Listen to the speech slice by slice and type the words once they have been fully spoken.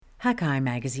Hakai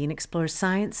magazine explores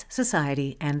science,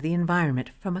 society, and the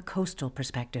environment from a coastal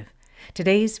perspective.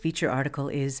 Today's feature article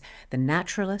is The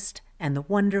Naturalist and the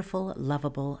Wonderful,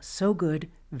 Lovable, So Good,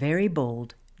 Very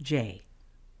Bold Jay.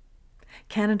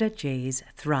 Canada jays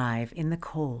thrive in the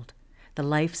cold. The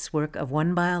life's work of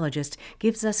one biologist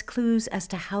gives us clues as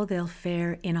to how they'll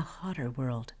fare in a hotter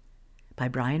world. By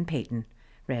Brian Payton,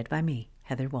 read by me,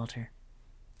 Heather Walter.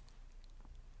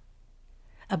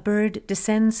 A bird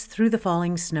descends through the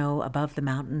falling snow above the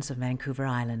mountains of Vancouver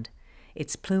Island.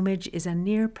 Its plumage is a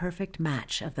near-perfect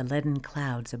match of the leaden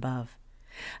clouds above.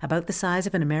 About the size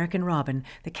of an American robin,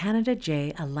 the Canada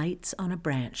jay alights on a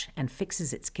branch and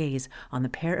fixes its gaze on the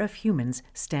pair of humans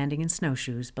standing in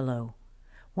snowshoes below.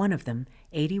 One of them,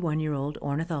 81-year-old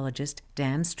ornithologist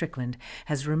Dan Strickland,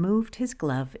 has removed his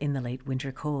glove in the late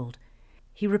winter cold.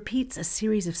 He repeats a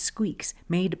series of squeaks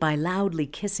made by loudly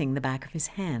kissing the back of his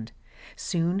hand.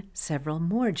 Soon, several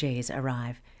more jays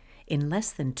arrive. In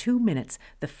less than 2 minutes,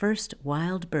 the first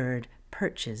wild bird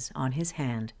perches on his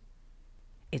hand.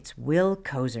 It's Will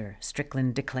Koser,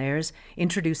 Strickland declares,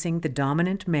 introducing the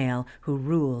dominant male who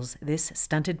rules this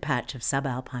stunted patch of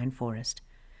subalpine forest.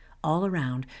 All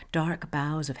around, dark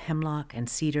boughs of hemlock and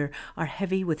cedar are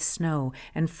heavy with snow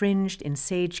and fringed in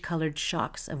sage-colored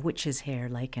shocks of witch's hair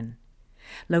lichen.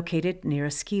 Located near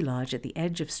a ski lodge at the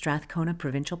edge of Strathcona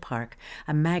Provincial Park,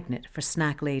 a magnet for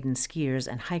snack-laden skiers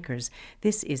and hikers,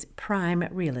 this is prime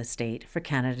real estate for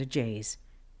Canada jays.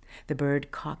 The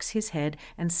bird cocks his head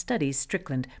and studies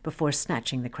Strickland before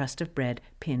snatching the crust of bread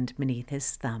pinned beneath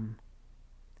his thumb.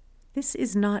 This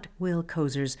is not Will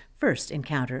Koser's first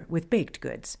encounter with baked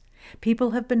goods.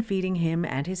 People have been feeding him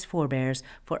and his forebears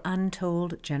for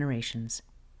untold generations.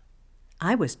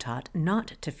 I was taught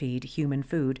not to feed human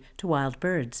food to wild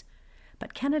birds,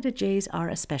 but Canada jays are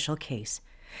a special case.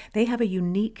 They have a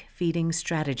unique feeding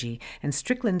strategy, and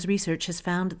Strickland's research has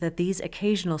found that these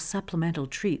occasional supplemental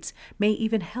treats may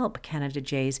even help Canada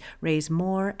jays raise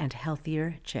more and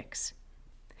healthier chicks.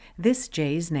 This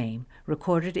jay's name,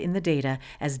 recorded in the data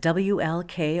as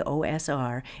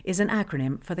WLKOSR, is an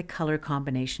acronym for the color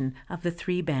combination of the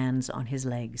 3 bands on his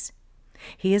legs.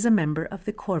 He is a member of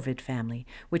the corvid family,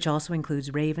 which also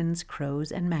includes ravens,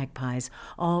 crows, and magpies,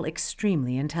 all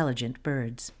extremely intelligent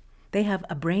birds. They have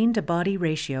a brain-to-body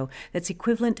ratio that's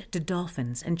equivalent to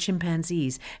dolphins and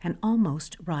chimpanzees and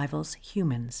almost rivals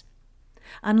humans.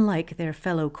 Unlike their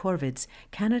fellow corvids,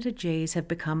 Canada jays have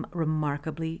become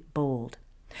remarkably bold.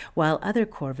 While other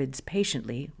corvids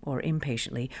patiently, or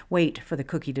impatiently, wait for the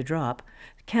cookie to drop,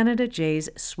 Canada jays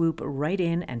swoop right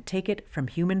in and take it from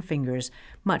human fingers,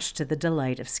 much to the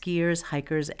delight of skiers,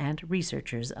 hikers, and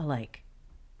researchers alike.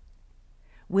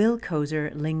 Will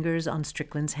Koser lingers on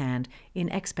Strickland's hand in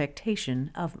expectation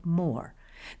of more.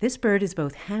 This bird is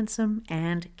both handsome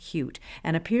and cute,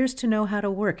 and appears to know how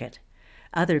to work it.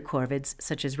 Other corvids,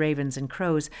 such as ravens and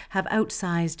crows, have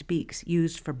outsized beaks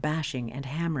used for bashing and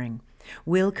hammering.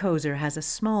 Will Koser has a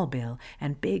small bill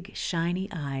and big, shiny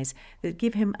eyes that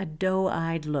give him a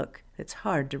doe-eyed look that's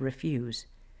hard to refuse.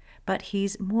 But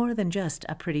he's more than just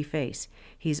a pretty face.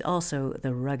 He's also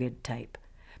the rugged type.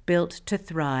 Built to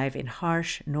thrive in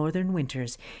harsh northern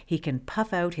winters, he can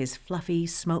puff out his fluffy,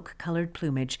 smoke-colored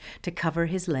plumage to cover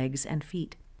his legs and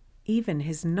feet. Even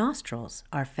his nostrils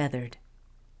are feathered.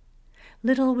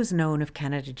 Little was known of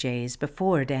Canada jays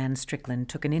before Dan Strickland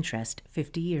took an interest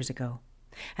 50 years ago.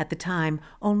 At the time,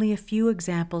 only a few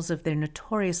examples of their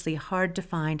notoriously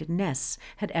hard-to-find nests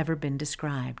had ever been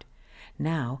described.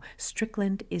 Now,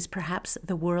 Strickland is perhaps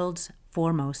the world's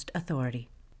foremost authority.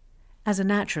 As a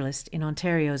naturalist in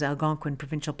Ontario's Algonquin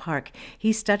Provincial Park,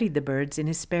 he studied the birds in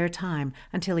his spare time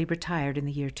until he retired in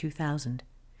the year 2000.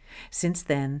 Since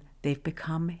then, they've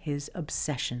become his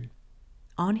obsession.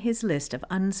 On his list of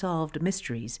unsolved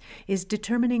mysteries is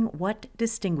determining what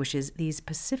distinguishes these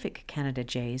Pacific Canada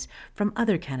jays from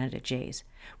other Canada jays,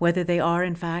 whether they are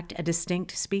in fact a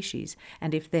distinct species,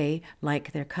 and if they,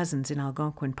 like their cousins in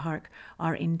Algonquin Park,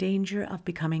 are in danger of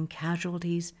becoming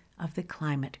casualties of the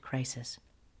climate crisis.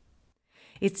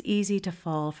 It's easy to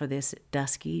fall for this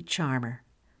dusky charmer,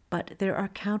 but there are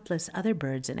countless other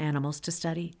birds and animals to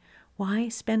study. Why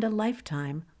spend a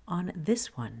lifetime on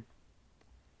this one?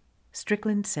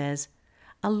 Strickland says,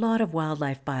 a lot of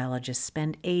wildlife biologists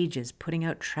spend ages putting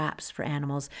out traps for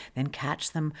animals, then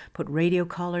catch them, put radio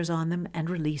collars on them, and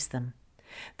release them.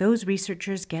 Those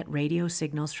researchers get radio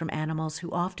signals from animals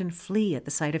who often flee at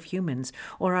the sight of humans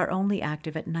or are only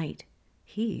active at night.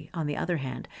 He, on the other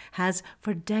hand, has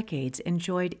for decades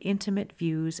enjoyed intimate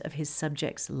views of his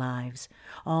subjects' lives,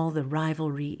 all the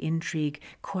rivalry, intrigue,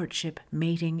 courtship,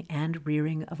 mating, and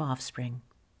rearing of offspring.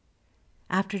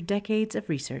 After decades of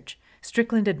research,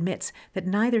 Strickland admits that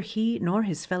neither he nor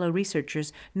his fellow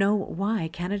researchers know why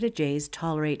Canada jays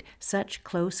tolerate such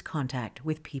close contact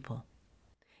with people.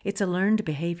 It's a learned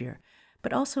behavior,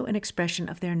 but also an expression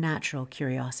of their natural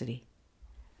curiosity.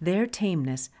 Their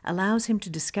tameness allows him to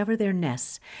discover their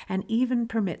nests and even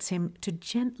permits him to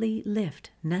gently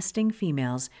lift nesting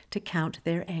females to count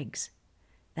their eggs.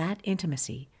 That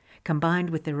intimacy, combined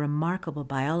with their remarkable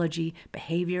biology,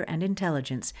 behavior, and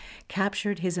intelligence,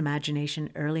 captured his imagination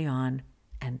early on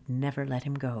and never let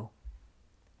him go.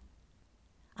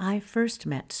 I first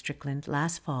met Strickland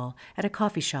last fall at a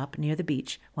coffee shop near the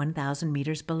beach, 1,000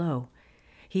 meters below.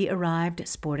 He arrived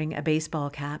sporting a baseball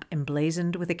cap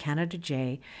emblazoned with a Canada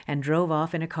J and drove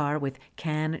off in a car with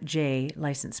Can J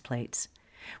license plates.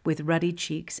 With ruddy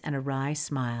cheeks and a wry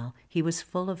smile, he was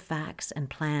full of facts and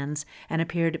plans and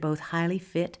appeared both highly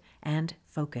fit and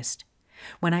focused.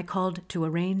 When I called to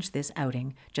arrange this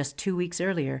outing just 2 weeks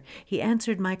earlier, he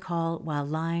answered my call while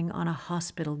lying on a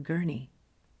hospital gurney.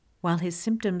 While his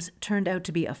symptoms turned out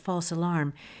to be a false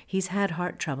alarm, he's had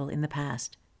heart trouble in the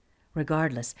past.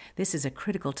 Regardless, this is a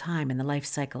critical time in the life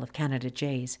cycle of Canada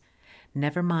jays.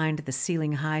 Never mind the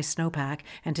ceiling-high snowpack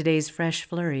and today's fresh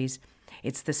flurries.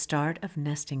 It's the start of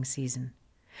nesting season.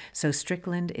 So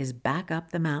Strickland is back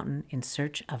up the mountain in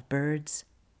search of birds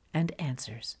and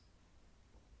answers.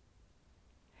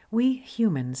 We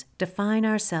humans define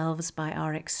ourselves by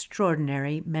our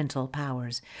extraordinary mental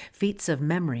powers, feats of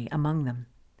memory among them.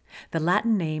 The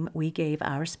Latin name we gave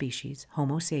our species,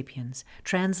 Homo sapiens,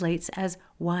 translates as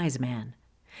wise man.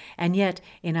 And yet,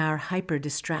 in our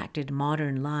hyper-distracted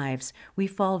modern lives, we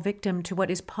fall victim to what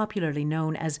is popularly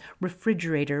known as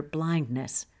refrigerator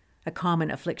blindness, a common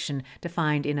affliction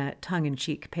defined in a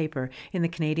tongue-in-cheek paper in the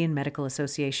Canadian Medical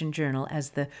Association Journal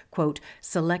as the, quote,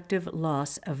 selective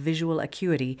loss of visual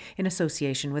acuity in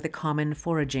association with a common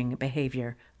foraging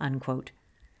behavior, unquote.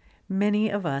 Many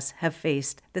of us have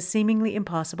faced the seemingly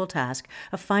impossible task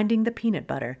of finding the peanut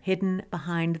butter hidden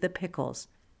behind the pickles.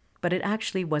 But it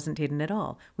actually wasn't hidden at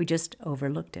all. We just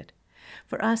overlooked it.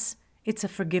 For us, it's a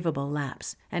forgivable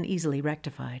lapse and easily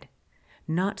rectified.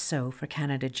 Not so for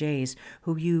Canada jays,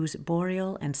 who use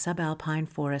boreal and subalpine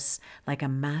forests like a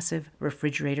massive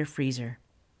refrigerator freezer.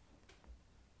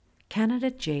 Canada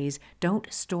jays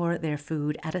don't store their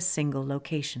food at a single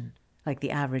location, like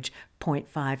the average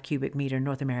 0.5 cubic meter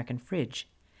North American fridge.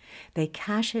 They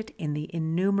cache it in the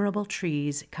innumerable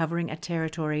trees covering a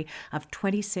territory of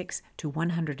 26 to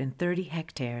 130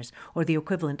 hectares, or the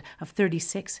equivalent of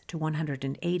 36 to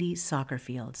 180 soccer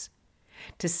fields.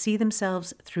 To see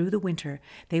themselves through the winter,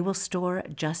 they will store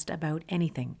just about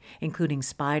anything, including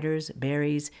spiders,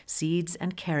 berries, seeds,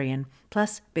 and carrion,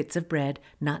 plus bits of bread,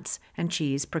 nuts, and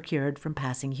cheese procured from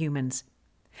passing humans.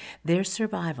 Their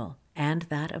survival, and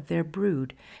that of their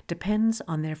brood, depends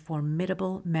on their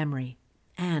formidable memory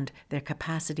and their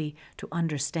capacity to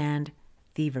understand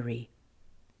thievery.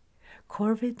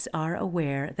 Corvids are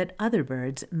aware that other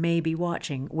birds may be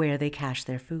watching where they cache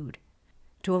their food.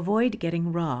 To avoid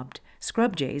getting robbed,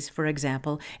 scrub jays, for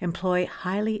example, employ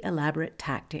highly elaborate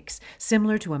tactics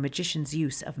similar to a magician's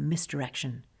use of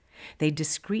misdirection. They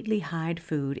discreetly hide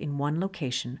food in one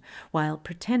location while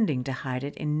pretending to hide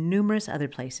it in numerous other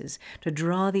places to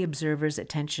draw the observer's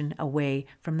attention away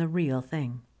from the real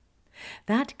thing.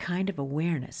 That kind of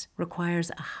awareness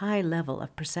requires a high level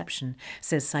of perception,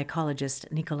 says psychologist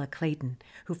Nicola Clayton,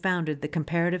 who founded the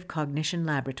Comparative Cognition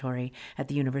Laboratory at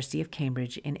the University of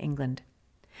Cambridge in England.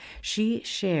 She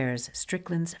shares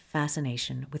Strickland's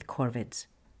fascination with corvids.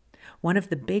 One of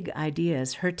the big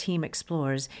ideas her team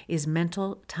explores is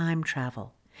mental time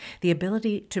travel, the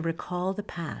ability to recall the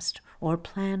past or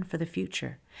plan for the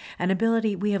future, an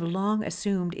ability we have long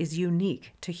assumed is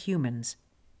unique to humans.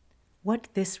 What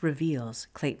this reveals,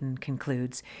 Clayton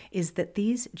concludes, is that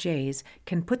these jays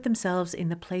can put themselves in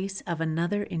the place of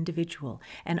another individual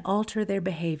and alter their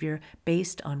behavior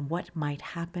based on what might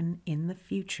happen in the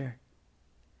future.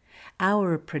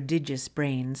 Our prodigious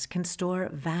brains can store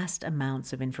vast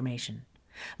amounts of information.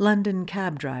 London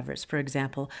cab drivers, for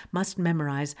example, must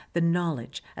memorize the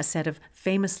knowledge, a set of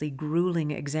famously grueling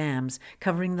exams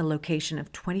covering the location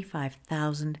of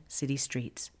 25,000 city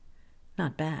streets.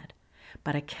 Not bad.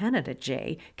 But a Canada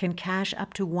jay can cache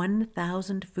up to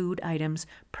 1,000 food items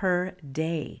per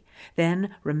day,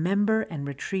 then remember and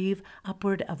retrieve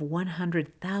upward of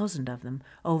 100,000 of them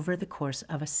over the course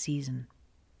of a season.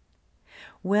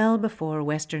 Well before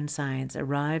Western science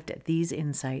arrived at these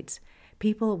insights,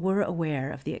 people were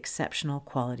aware of the exceptional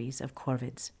qualities of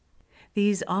corvids.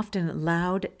 These often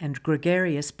loud and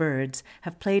gregarious birds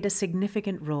have played a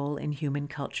significant role in human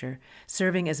culture,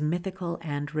 serving as mythical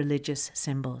and religious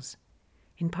symbols.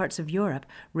 In parts of Europe,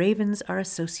 ravens are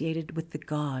associated with the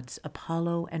gods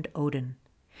Apollo and Odin.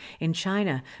 In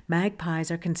China, magpies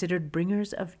are considered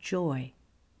bringers of joy.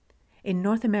 In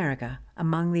North America,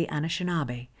 among the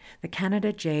Anishinaabe, the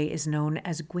Canada jay is known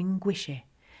as gwingwishe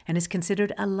and is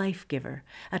considered a life giver,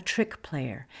 a trick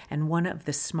player, and one of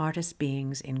the smartest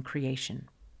beings in creation.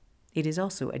 It is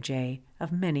also a jay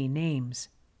of many names.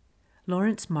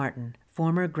 Lawrence Martin,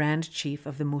 former Grand Chief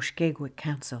of the Mushkegowuk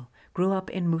Council, grew up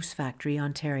in Moose Factory,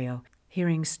 Ontario,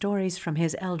 hearing stories from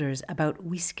his elders about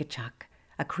Wiskachak,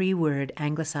 a Cree word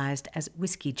anglicized as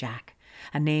Whiskey Jack,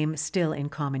 a name still in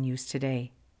common use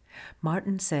today.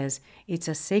 Martin says it's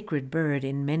a sacred bird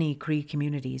in many Cree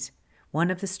communities. One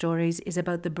of the stories is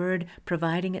about the bird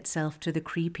providing itself to the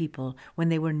Cree people when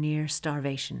they were near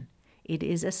starvation. It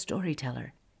is a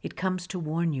storyteller. It comes to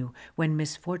warn you when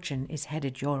misfortune is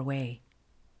headed your way.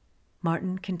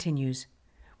 Martin continues,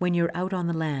 when you're out on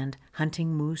the land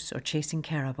hunting moose or chasing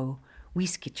caribou,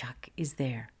 Wiskachak is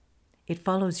there. It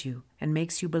follows you and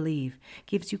makes you believe,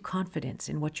 gives you confidence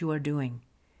in what you are doing.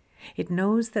 It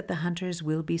knows that the hunters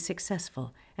will be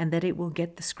successful and that it will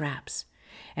get the scraps.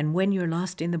 And when you're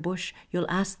lost in the bush, you'll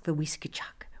ask the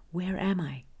Wiskachak, where am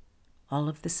I? All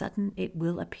of the sudden, it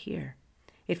will appear.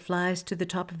 It flies to the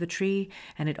top of the tree,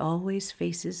 and it always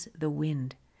faces the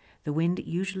wind. The wind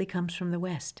usually comes from the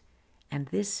west, and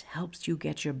this helps you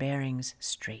get your bearings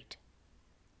straight.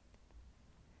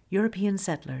 European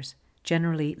settlers,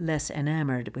 generally less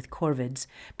enamored with corvids,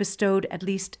 bestowed at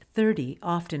least 30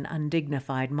 often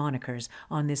undignified monikers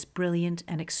on this brilliant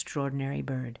and extraordinary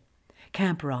bird.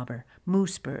 Camp robber,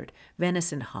 moose bird,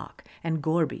 venison hawk, and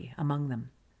gorby among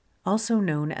them. Also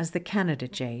known as the Canada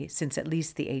jay since at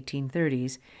least the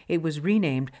 1830s, it was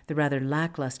renamed the rather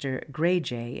lackluster gray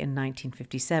jay in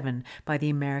 1957 by the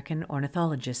American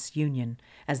Ornithologists' Union,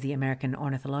 as the American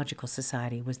Ornithological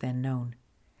Society was then known.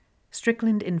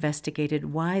 Strickland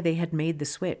investigated why they had made the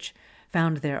switch,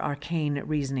 found their arcane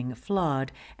reasoning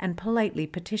flawed, and politely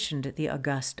petitioned the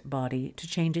august body to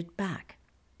change it back.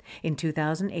 In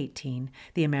 2018,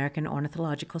 the American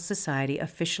Ornithological Society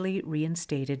officially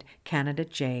reinstated Canada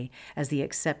jay as the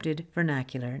accepted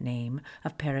vernacular name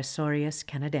of Parasaurus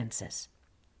canadensis.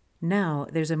 Now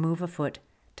there's a move afoot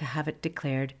to have it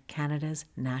declared Canada's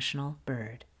national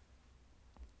bird.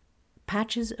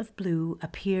 Patches of blue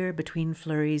appear between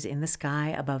flurries in the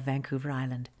sky above Vancouver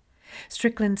Island.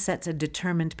 Strickland sets a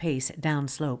determined pace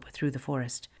downslope through the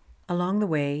forest. Along the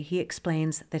way, he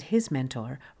explains that his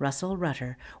mentor, Russell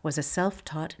Rutter, was a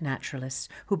self-taught naturalist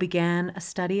who began a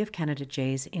study of Canada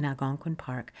jays in Algonquin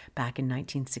Park back in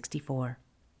 1964.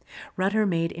 Rutter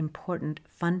made important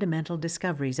fundamental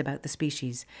discoveries about the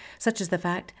species, such as the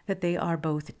fact that they are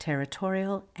both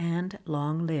territorial and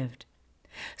long-lived.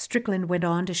 Strickland went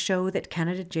on to show that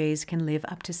Canada jays can live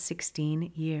up to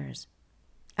 16 years.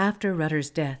 After Rutter's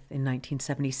death in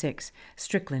 1976,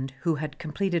 Strickland, who had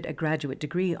completed a graduate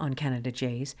degree on Canada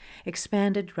jays,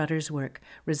 expanded Rutter's work,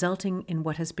 resulting in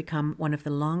what has become one of the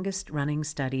longest-running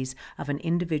studies of an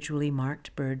individually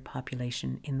marked bird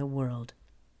population in the world.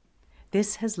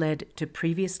 This has led to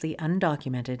previously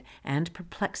undocumented and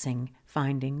perplexing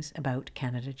findings about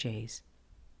Canada jays.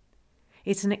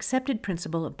 It's an accepted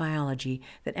principle of biology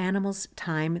that animals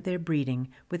time their breeding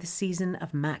with a season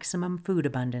of maximum food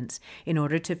abundance in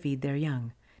order to feed their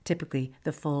young, typically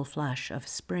the full flush of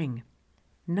spring.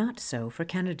 Not so for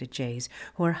Canada jays,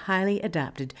 who are highly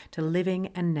adapted to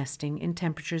living and nesting in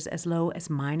temperatures as low as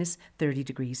minus 30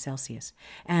 degrees Celsius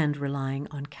and relying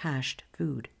on cached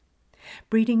food.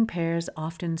 Breeding pairs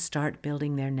often start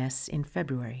building their nests in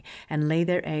February and lay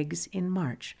their eggs in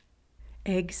March.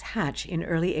 Eggs hatch in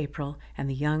early April, and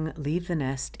the young leave the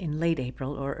nest in late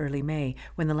April or early May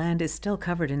when the land is still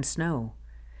covered in snow.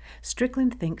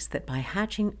 Strickland thinks that by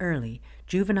hatching early,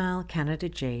 juvenile Canada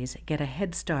jays get a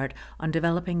head start on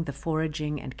developing the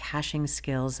foraging and caching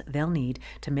skills they'll need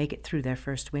to make it through their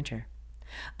first winter.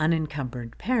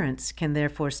 Unencumbered parents can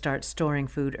therefore start storing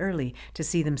food early to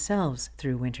see themselves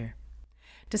through winter.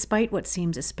 Despite what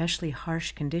seems especially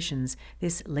harsh conditions,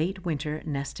 this late winter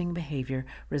nesting behavior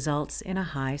results in a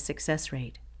high success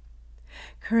rate.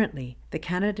 Currently, the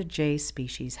Canada jay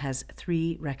species has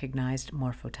 3 recognized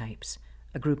morphotypes,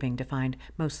 a grouping defined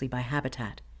mostly by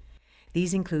habitat.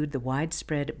 These include the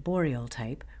widespread boreal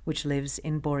type, which lives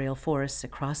in boreal forests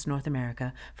across North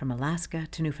America from Alaska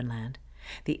to Newfoundland,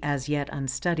 the as yet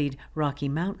unstudied Rocky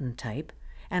Mountain type,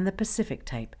 and the Pacific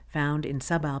type, found in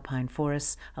subalpine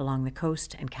forests along the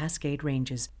Coast and Cascade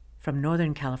Ranges from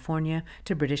Northern California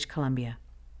to British Columbia.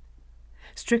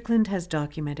 Strickland has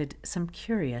documented some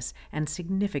curious and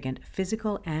significant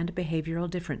physical and behavioral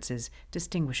differences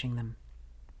distinguishing them.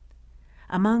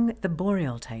 Among the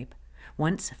boreal type,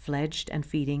 Once fledged and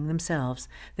feeding themselves,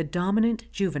 the dominant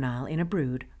juvenile in a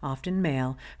brood, often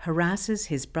male, harasses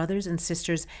his brothers and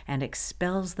sisters and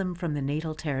expels them from the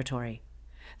natal territory.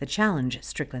 The challenge,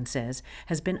 Strickland says,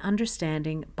 has been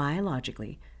understanding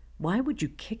biologically why would you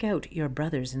kick out your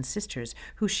brothers and sisters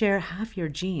who share half your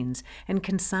genes and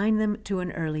consign them to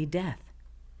an early death?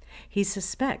 He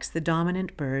suspects the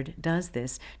dominant bird does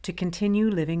this to continue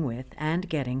living with and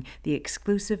getting the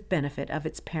exclusive benefit of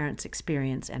its parents'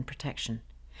 experience and protection.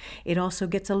 It also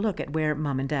gets a look at where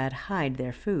Mom and Dad hide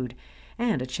their food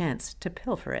and a chance to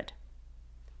pilfer it.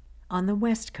 On the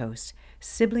West Coast,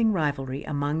 sibling rivalry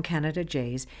among Canada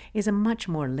jays is a much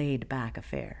more laid-back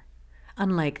affair.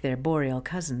 Unlike their boreal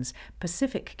cousins,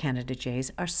 Pacific Canada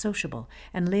jays are sociable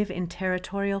and live in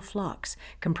territorial flocks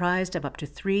comprised of up to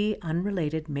 3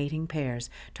 unrelated mating pairs,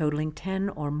 totaling 10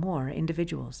 or more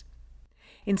individuals.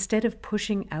 Instead of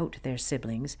pushing out their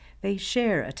siblings, they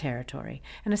share a territory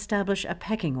and establish a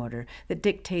pecking order that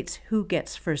dictates who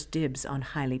gets first dibs on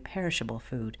highly perishable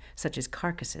food, such as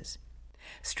carcasses.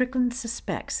 Strickland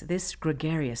suspects this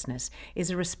gregariousness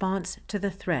is a response to the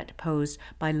threat posed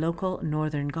by local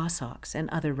northern goshawks and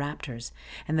other raptors,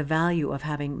 and the value of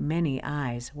having many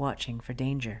eyes watching for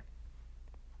danger.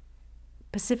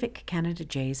 Pacific Canada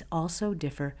jays also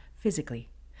differ physically.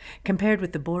 Compared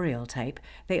with the boreal type,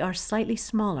 they are slightly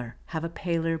smaller, have a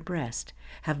paler breast,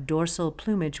 have dorsal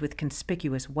plumage with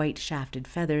conspicuous white shafted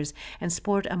feathers, and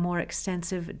sport a more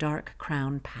extensive dark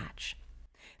crown patch.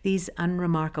 These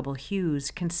unremarkable hues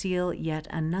conceal yet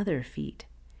another feat.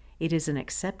 It is an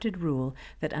accepted rule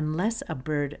that unless a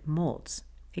bird molts,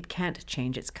 it can't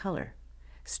change its color.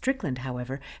 Strickland,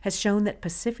 however, has shown that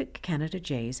Pacific Canada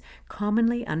jays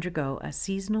commonly undergo a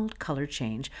seasonal color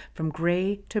change from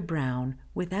gray to brown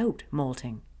without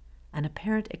molting, an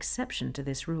apparent exception to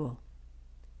this rule.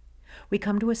 We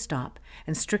come to a stop,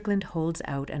 and Strickland holds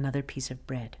out another piece of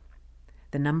bread.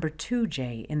 The number 2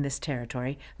 jay in this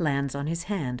territory lands on his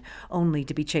hand, only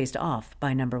to be chased off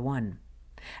by number 1.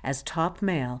 As top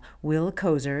male, Will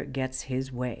Kozer gets his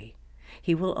way.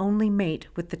 He will only mate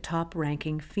with the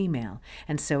top-ranking female,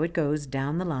 and so it goes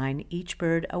down the line, each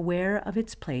bird aware of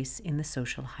its place in the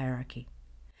social hierarchy.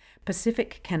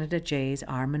 Pacific Canada jays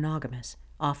are monogamous,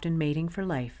 often mating for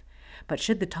life, but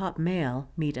should the top male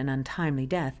meet an untimely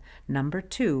death, number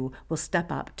 2 will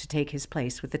step up to take his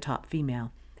place with the top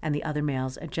female, and the other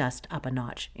males adjust up a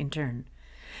notch in turn.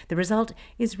 The result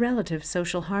is relative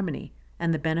social harmony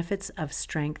and the benefits of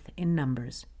strength in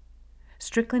numbers.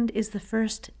 Strickland is the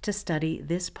first to study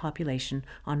this population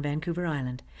on Vancouver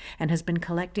Island and has been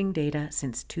collecting data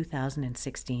since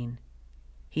 2016.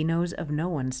 He knows of no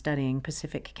one studying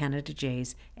Pacific Canada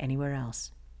jays anywhere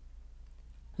else.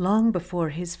 Long before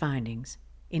his findings,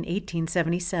 in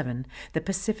 1877, the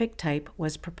Pacific type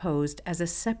was proposed as a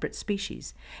separate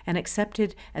species and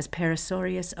accepted as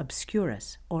Parasaurus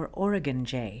obscurus, or Oregon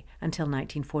jay, until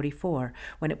 1944,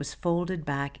 when it was folded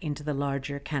back into the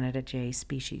larger Canada jay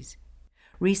species.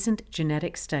 Recent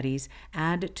genetic studies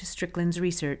add to Strickland's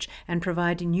research and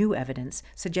provide new evidence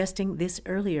suggesting this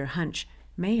earlier hunch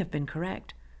may have been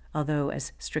correct, although,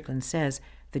 as Strickland says,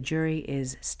 the jury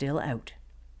is still out.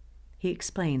 He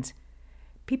explains,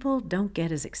 "People don't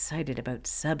get as excited about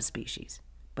subspecies,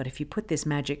 but if you put this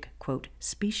magic, quote,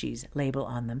 species label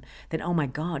on them, then oh my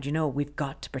God, we've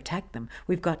got to protect them,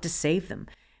 we've got to save them.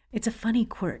 It's a funny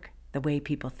quirk, the way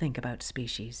people think about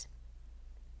species."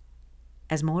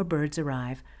 As more birds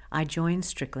arrive, I join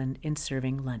Strickland in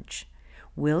serving lunch.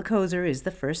 Will Kozer is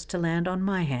the first to land on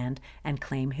my hand and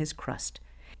claim his crust.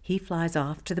 He flies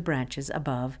off to the branches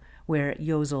above, where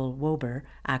Yosel Wober,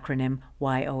 acronym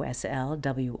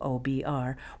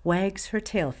YOSLWOBR, wags her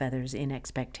tail feathers in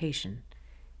expectation.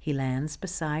 He lands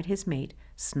beside his mate,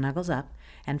 snuggles up,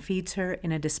 and feeds her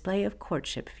in a display of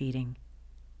courtship feeding.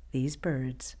 These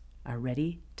birds are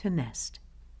ready to nest.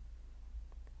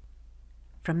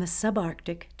 From the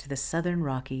subarctic to the southern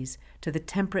Rockies to the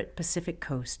temperate Pacific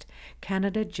coast,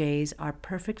 Canada jays are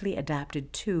perfectly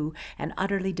adapted to and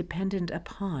utterly dependent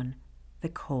upon the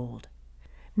cold.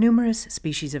 Numerous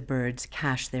species of birds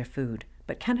cache their food,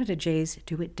 but Canada jays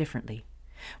do it differently.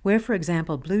 Where, for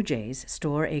example, blue jays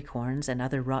store acorns and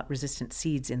other rot-resistant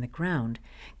seeds in the ground,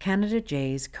 Canada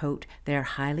jays coat their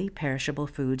highly perishable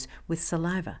foods with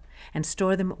saliva and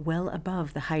store them well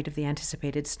above the height of the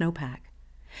anticipated snowpack.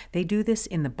 They do this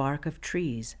in the bark of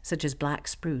trees, such as black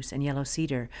spruce and yellow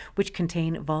cedar, which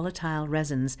contain volatile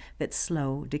resins that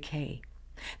slow decay.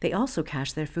 They also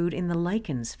cache their food in the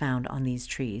lichens found on these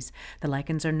trees. The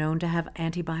lichens are known to have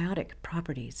antibiotic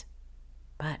properties.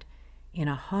 But in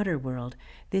a hotter world,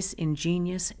 this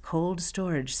ingenious cold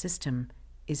storage system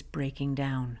is breaking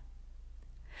down.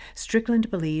 Strickland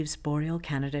believes boreal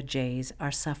Canada jays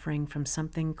are suffering from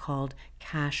something called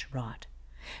cash rot.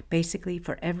 Basically,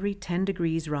 for every 10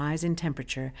 degrees rise in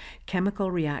temperature,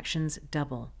 chemical reactions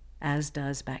double, as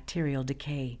does bacterial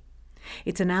decay.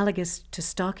 It's analogous to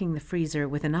stocking the freezer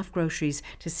with enough groceries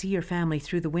to see your family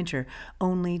through the winter,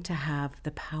 only to have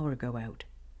the power go out.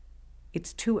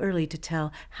 It's too early to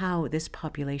tell how this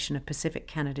population of Pacific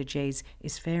Canada jays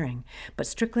is faring, but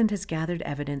Strickland has gathered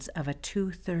evidence of a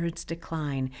 2/3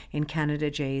 decline in Canada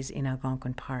jays in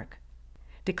Algonquin Park.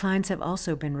 Declines have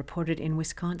also been reported in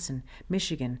Wisconsin,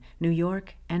 Michigan, New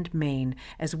York, and Maine,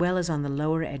 as well as on the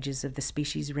lower edges of the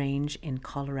species range in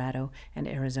Colorado and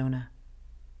Arizona.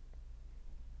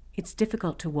 It's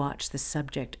difficult to watch the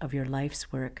subject of your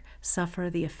life's work suffer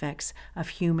the effects of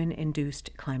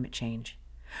human-induced climate change.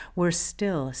 Worse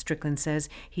still, Strickland says,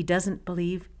 he doesn't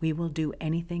believe we will do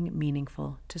anything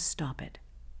meaningful to stop it.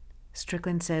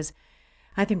 Strickland says,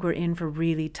 I think we're in for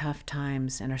really tough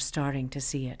times and are starting to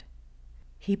see it.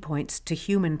 He points to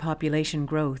human population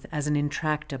growth as an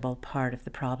intractable part of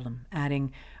the problem,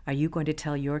 adding, are you going to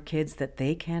tell your kids that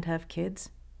they can't have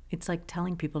kids? It's like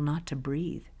telling people not to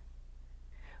breathe.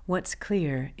 What's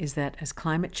clear is that as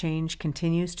climate change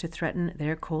continues to threaten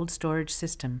their cold storage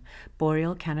system,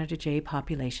 boreal Canada jay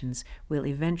populations will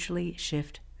eventually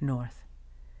shift north.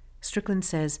 Strickland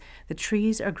says the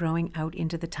trees are growing out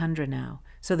into the tundra now,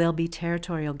 so there'll be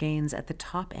territorial gains at the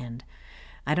top end.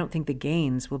 I don't think the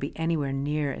gains will be anywhere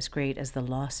near as great as the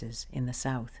losses in the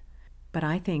south. But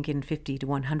I think in 50 to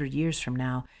 100 years from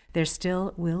now, there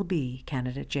still will be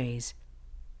Canada jays.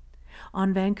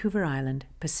 On Vancouver Island,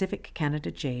 Pacific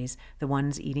Canada jays, the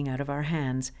ones eating out of our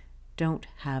hands, don't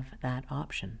have that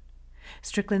option.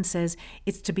 Strickland says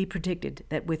it's to be predicted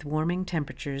that with warming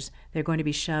temperatures, they're going to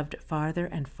be shoved farther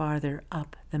and farther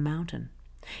up the mountain.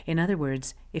 In other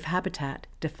words, if habitat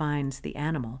defines the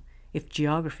animal, if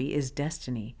geography is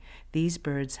destiny, these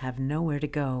birds have nowhere to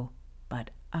go but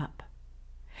up.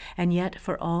 And yet,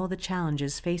 for all the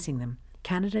challenges facing them,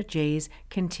 Canada jays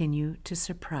continue to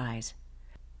surprise.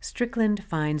 Strickland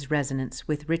finds resonance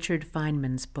with Richard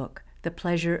Feynman's book, The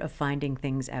Pleasure of Finding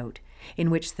Things Out, in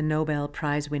which the Nobel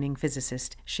Prize-winning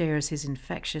physicist shares his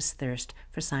infectious thirst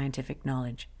for scientific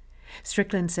knowledge.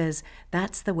 Strickland says,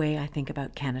 that's the way I think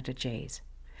about Canada jays.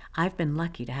 I've been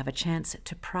lucky to have a chance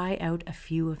to pry out a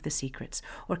few of the secrets,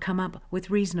 or come up with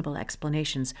reasonable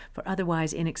explanations for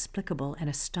otherwise inexplicable and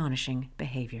astonishing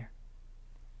behavior.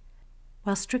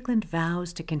 While Strickland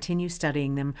vows to continue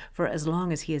studying them for as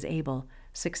long as he is able,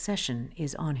 succession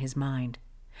is on his mind.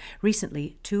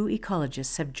 Recently, 2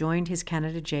 ecologists have joined his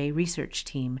Canada jay research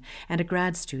team, and a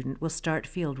grad student will start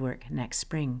fieldwork next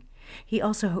spring. He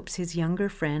also hopes his younger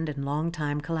friend and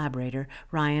longtime collaborator,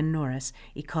 Ryan Norris,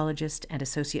 ecologist and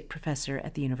associate professor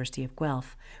at the University of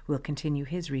Guelph, will continue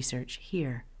his research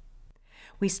here.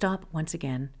 We stop once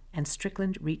again, and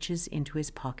Strickland reaches into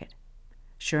his pocket.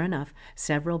 Sure enough,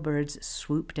 several birds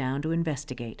swoop down to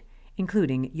investigate,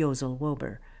 including Yosel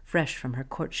Wober, fresh from her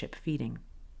courtship feeding.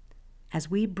 As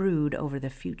we brood over the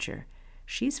future,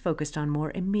 she's focused on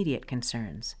more immediate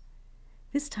concerns.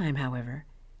 This time, however,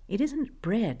 it isn't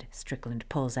bread Strickland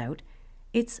pulls out,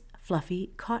 it's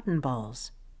fluffy cotton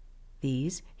balls.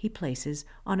 These he places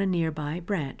on a nearby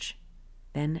branch,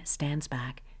 then stands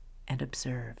back and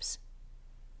observes.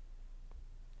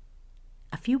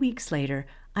 A few weeks later,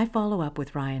 I follow up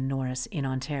with Ryan Norris in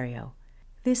Ontario.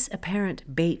 This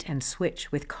apparent bait and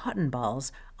switch with cotton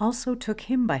balls also took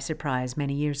him by surprise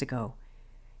many years ago.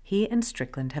 He and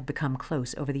Strickland have become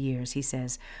close over the years, he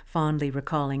says, fondly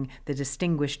recalling the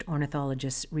distinguished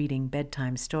ornithologist's reading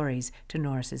bedtime stories to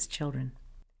Norris's children.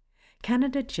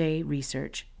 Canada jay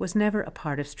research was never a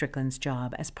part of Strickland's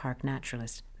job as park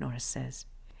naturalist, Norris says.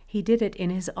 He did it in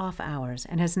his off hours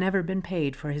and has never been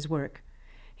paid for his work.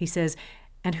 He says,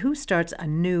 and who starts a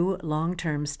new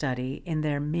long-term study in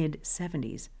their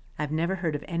mid-70s? I've never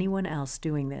heard of anyone else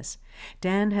doing this.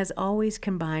 Dan has always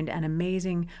combined an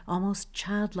amazing, almost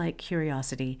childlike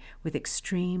curiosity with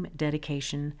extreme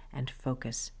dedication and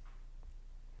focus.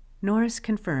 Norris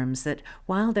confirms that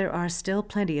while there are still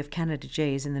plenty of Canada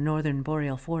jays in the northern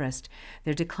boreal forest,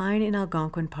 their decline in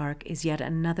Algonquin Park is yet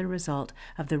another result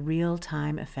of the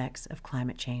real-time effects of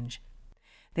climate change.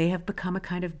 They have become a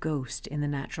kind of ghost in the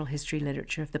natural history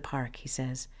literature of the park, he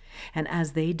says, and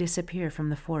as they disappear from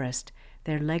the forest,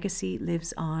 their legacy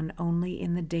lives on only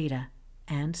in the data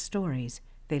and stories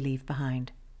they leave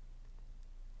behind.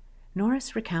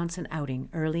 Norris recounts an outing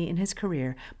early in his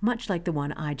career, much like the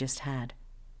one I just had.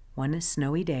 One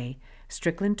snowy day,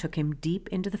 Strickland took him deep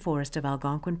into the forest of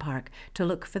Algonquin Park to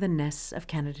look for the nests of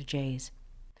Canada jays.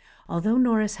 Although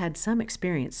Norris had some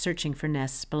experience searching for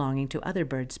nests belonging to other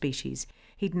bird species,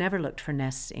 He'd never looked for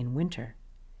nests in winter.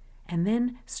 And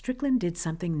then Strickland did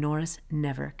something Norris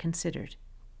never considered.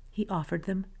 He offered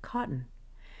them cotton.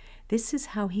 This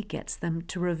is how he gets them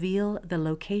to reveal the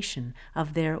location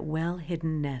of their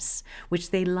well-hidden nests,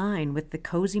 which they line with the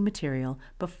cozy material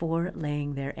before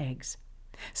laying their eggs.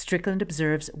 Strickland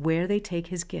observes where they take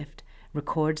his gift,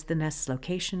 records the nest's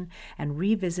location, and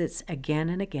revisits again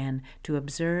and again to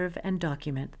observe and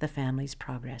document the family's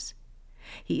progress.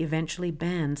 He eventually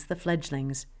bands the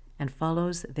fledglings and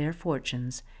follows their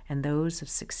fortunes and those of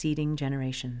succeeding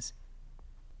generations.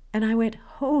 And I went,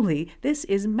 "Holy, this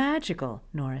is magical,"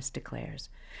 Norris declares.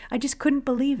 "I just couldn't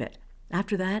believe it."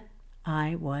 After that,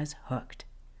 I was hooked.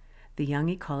 The young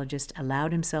ecologist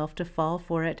allowed himself to fall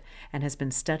for it and has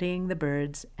been studying the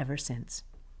birds ever since.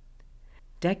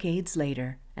 Decades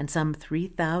later, and some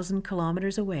 3,000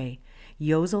 kilometers away,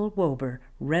 Josel Wober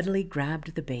readily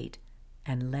grabbed the bait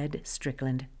and led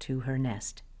Strickland to her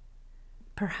nest.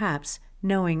 Perhaps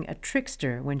knowing a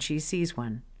trickster when she sees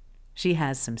one, she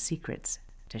has some secrets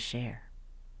to share.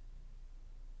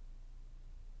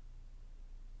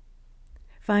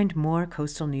 Find more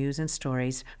coastal news and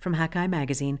stories from Hakai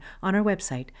Magazine on our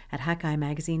website at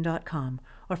hakaimagazine.com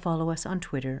or follow us on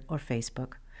Twitter or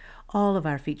Facebook. All of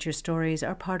our feature stories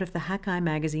are part of the Hakai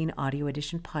Magazine Audio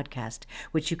Edition podcast,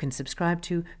 which you can subscribe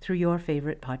to through your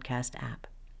favorite podcast app.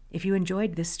 If you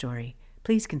enjoyed this story,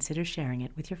 please consider sharing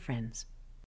it with your friends.